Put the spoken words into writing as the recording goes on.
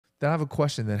Then I have a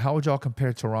question. Then how would y'all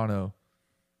compare Toronto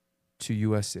to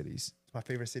U.S. cities? It's my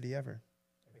favorite city ever.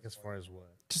 I think as far as what?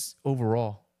 Just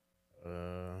overall.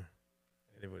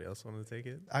 Anybody else want to take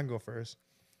it? I can go first.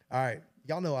 All right.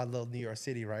 Y'all know I love New York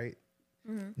City, right?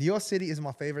 Mm-hmm. New York City is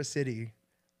my favorite city,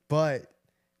 but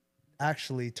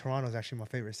actually Toronto is actually my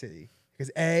favorite city because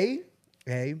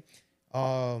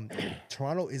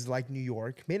Toronto is like New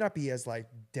York, may not be as like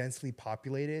densely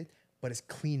populated, but it's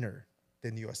cleaner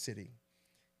than New York City.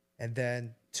 And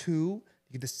then 2, you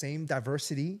get the same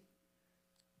diversity.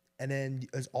 And then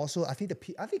it's also, I think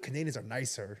Canadians are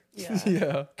nicer. Yeah.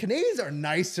 Yeah. Canadians are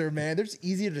nicer, man. They're just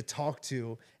easier to talk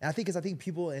to. And I think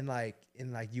people in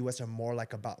US are more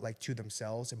like about like to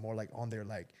themselves and more like on their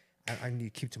like, I need to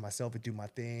keep to myself and do my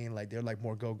thing. Like they're like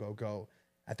more go, go, go.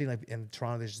 I think like in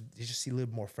Toronto, they just seem a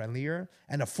little more friendlier.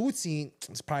 And the food scene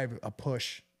is probably a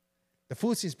push. The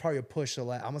food scene is probably a push. So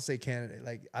like, I'm gonna say Canada.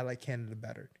 Like I like Canada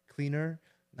better. Cleaner,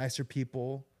 nicer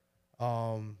people.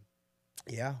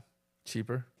 Yeah.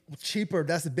 Cheaper. Cheaper.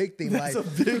 That's the big thing. That's like, a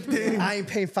big thing. I ain't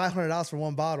paying $500 for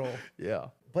one bottle. Yeah.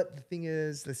 But the thing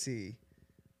is, let's see.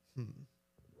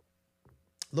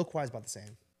 Look-wise, about the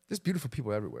same. There's beautiful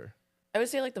people everywhere. I would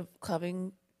say like the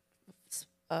clubbing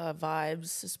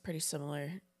vibes is pretty similar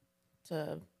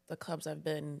to the clubs I've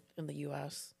been in the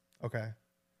U.S. Okay.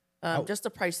 Just the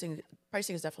pricing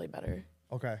is definitely better.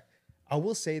 Okay. I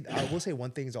will say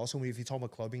one thing is also if you talk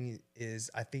about clubbing is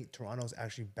I think Toronto is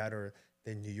actually better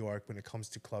than New York when it comes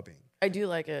to clubbing. I do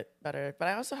like it better, but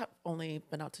I also have only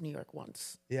been out to New York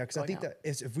once. Yeah, because I think out.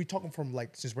 if we're talking from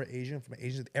like, since we're Asian,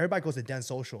 everybody goes to Den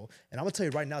Social. And I'm going to tell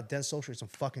you right now, Den Social is some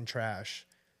fucking trash.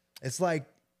 It's like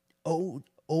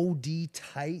OD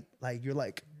tight. Like you're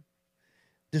like,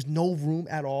 there's no room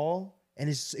at all. And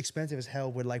it's expensive as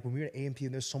hell. Where like when we were at AMP,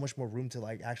 there's so much more room to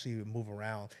like actually move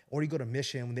around. Or you go to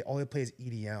Mission when they only play is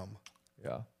EDM.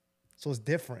 Yeah. So it's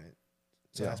different.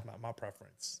 So Yeah. that's my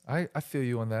preference. I feel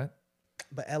you on that.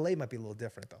 But LA might be a little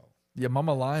different though. Yeah,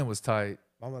 Mama Lion was tight.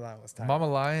 Mama Lion was tight. Mama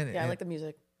Lion. Yeah, I like the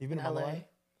music. Even in Mama LA.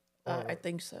 Lion? I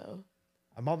think so.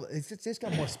 It's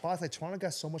got more spots. Like Toronto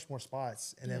got so much more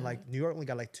spots, and then like New York only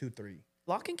got like 2, 3.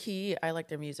 Lock and Key, I like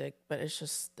their music, but it's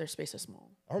just their space is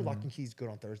small. I heard Lock and Key's good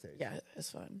on Thursdays. Yeah,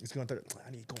 it's fun. It's good on Thursday.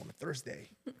 I need to go on a Thursday.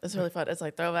 It's really fun. It's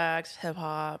like throwbacks, hip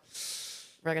hop,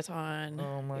 reggaeton.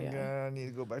 Oh my Yeah. god, I need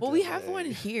to go back. Well, to we LA. have one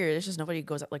here. It's just nobody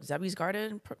goes out. Like Zebby's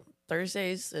Garden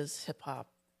Thursdays is hip hop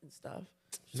and stuff.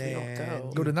 So we don't Man.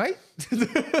 go. Go tonight?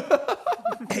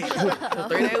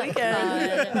 3-day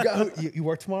weekend. You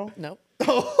work tomorrow? Nope.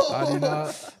 I do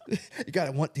not. You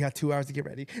got 2 hours to get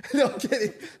ready. No, I'm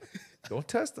kidding. Don't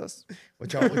test us.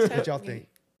 What y'all think?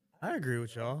 I agree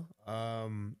with y'all.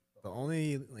 The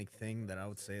only like thing that I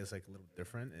would say is like a little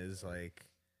different is like,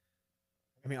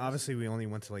 I mean, obviously we only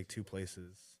went to like 2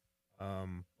 places,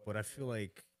 but I feel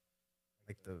like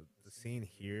the scene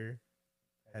here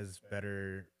has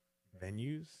better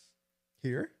venues.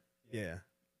 Here? Yeah,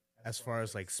 as far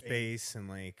as like space and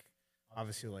like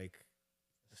obviously like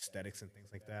aesthetics and things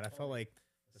like that. I felt like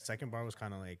the second bar was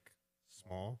kind of like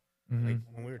small. Like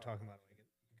when we were talking about like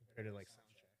compared to like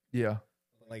soundcheck. Yeah.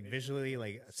 Like visually,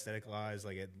 like aesthetic wise,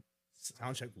 like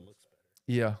soundcheck looks better.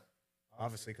 Yeah.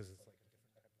 Obviously, because it's like a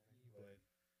different type of venue.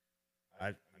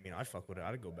 But I mean, I'd fuck with it.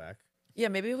 I'd go back. Yeah,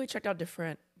 maybe we checked out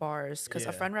different bars because a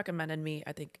Yeah. friend recommended me,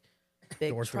 I think,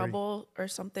 Big Door 3. Trouble or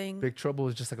something. Big Trouble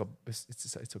is just like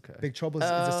it's okay. Big Trouble is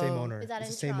the same owner. Is that it's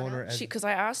in the same Toronto? owner as Because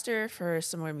I asked her for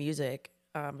similar music,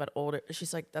 but older.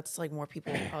 She's like, that's like more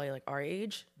people probably like our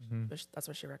age. That's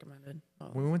what she recommended.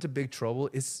 When we went to Big Trouble,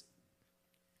 it's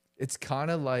kind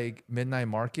of like Midnight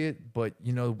Market, but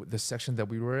you know the section that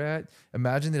we were at.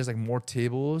 Imagine there's like more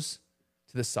tables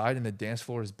to the side, and the dance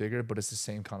floor is bigger, but it's the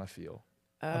same kind of feel.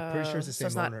 I'm pretty sure it's the So same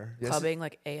it's not owner. Yes. clubbing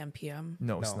like AM, PM.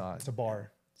 No, it's No, not. It's a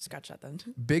bar. Scratch that then.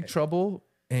 Big Trouble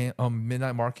and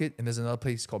Midnight Market, and there's another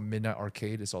place called Midnight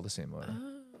Arcade. It's all the same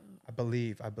owner. I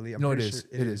believe. I'm No, it pretty is.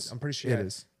 Sure It is. I'm pretty sure It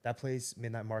is. that place,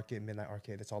 Midnight Market, Midnight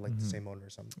Arcade. It's all like the same owner or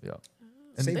something. Yeah.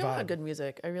 And Same they all vibe. had good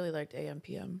music. I really liked AM,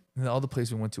 PM. And the other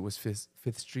place we went to was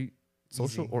Fifth Street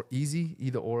Social Easy. or Easy,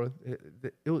 either or.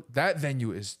 That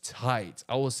venue is tight.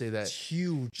 I will say that. It's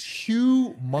huge.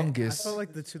 Humongous. I felt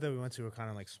like the 2 that we went to were kind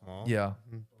of like small. Yeah.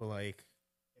 But like,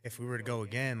 if we were to go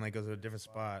again, like go to a different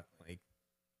spot, like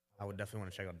I would definitely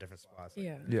want to check out different spots. Like,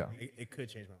 Yeah. Yeah. It could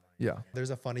change my mind. Yeah.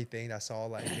 There's a funny thing I saw.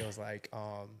 Like it was like,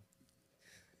 I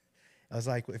was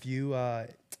like, if you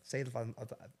say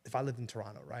if I lived in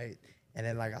Toronto, right, and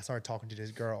then like I started talking to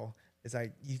this girl, it's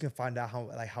like you can find out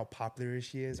how popular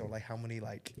she is, or like how many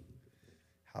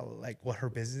what her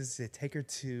business is. Take her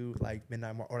to like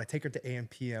Midnight Mar, or like take her to AM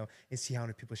PM and see how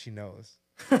many people she knows.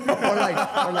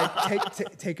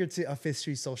 take her to a Fifth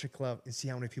Street social club and see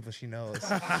how many people she knows.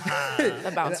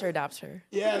 The bouncer adapts her.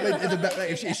 Yeah,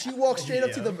 if she walks straight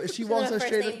up to the, if she walks On a her first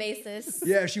straight name up, basis.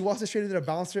 yeah, if she walks her straight to the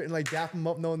bouncer and like dap him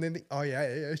up, knowing then, oh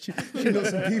yeah, she knows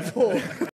some people.